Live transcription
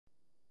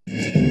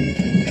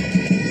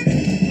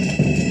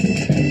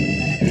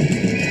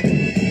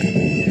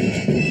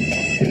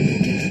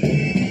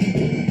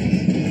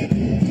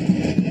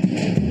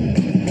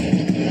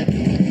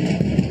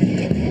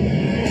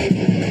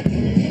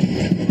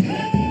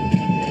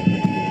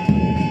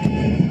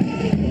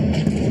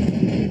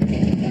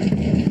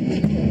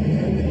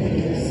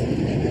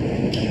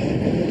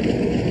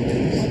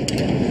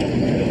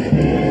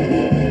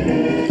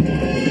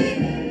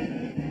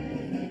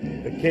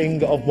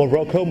King of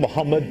Morocco,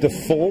 Mohammed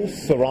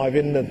IV,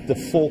 arriving at the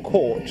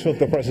forecourt of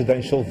the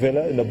presidential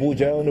villa in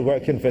Abuja on a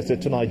working visit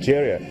to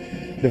Nigeria.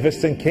 The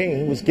visiting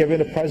king was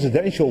given a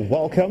presidential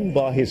welcome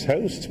by his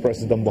host,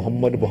 President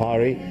Muhammadu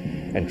Buhari,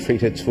 and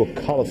treated to a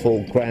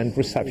colourful grand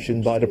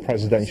reception by the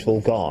Presidential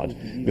Guard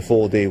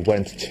before they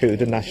went to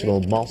the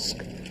National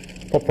Mosque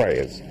for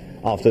prayers.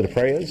 After the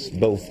prayers,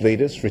 both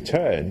leaders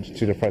returned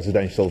to the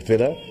presidential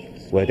villa,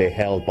 where they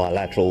held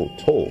bilateral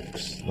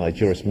talks.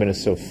 Nigeria's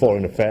Minister of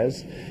Foreign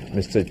Affairs,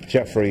 Mr.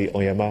 Jeffrey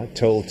Onyema,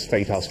 told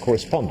State House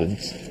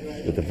correspondents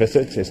that the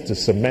visit is to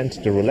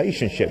cement the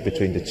relationship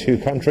between the two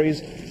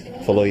countries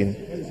following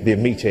their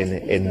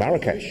meeting in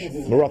Marrakesh,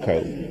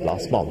 Morocco,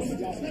 last month.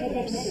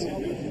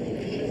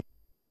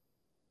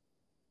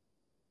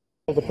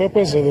 The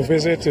purpose of the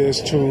visit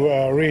is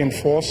to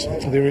reinforce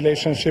the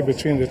relationship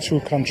between the two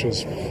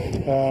countries.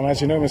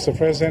 As you know, Mr.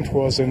 President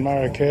was in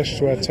Marrakesh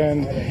to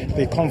attend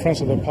the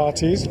conference of the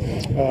parties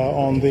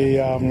on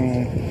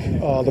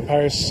the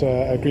Paris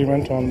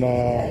Agreement on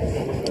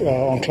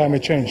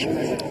climate change,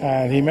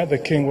 and he met the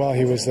king while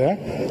he was there.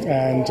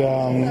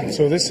 And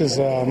so this is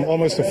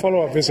almost a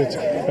follow-up visit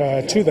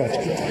to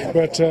that.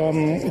 But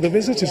the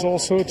visit is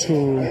also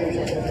to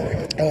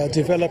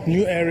develop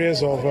new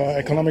areas of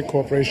economic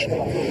cooperation.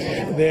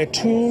 There are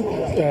two,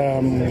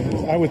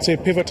 I would say,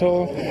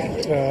 pivotal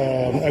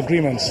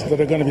agreements that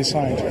are going to be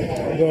signed.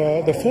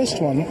 The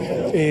first one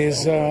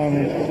is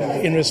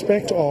in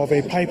respect of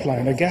a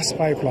pipeline, a gas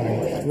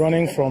pipeline,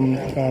 running from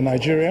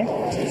Nigeria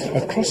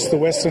across the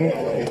western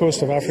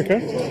coast of Africa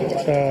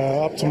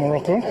up to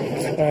Morocco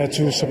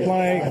to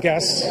supply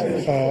gas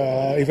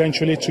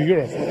eventually to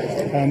Europe.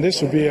 And this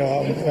would be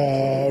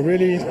a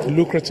really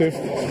lucrative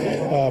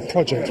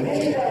project.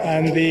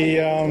 And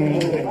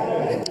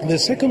the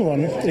second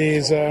one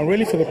is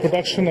really for the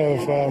production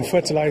of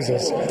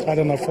fertilizers at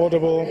an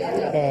affordable,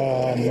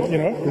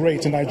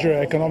 rate in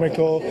Nigeria,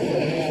 economically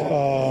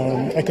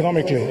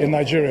in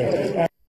Nigeria.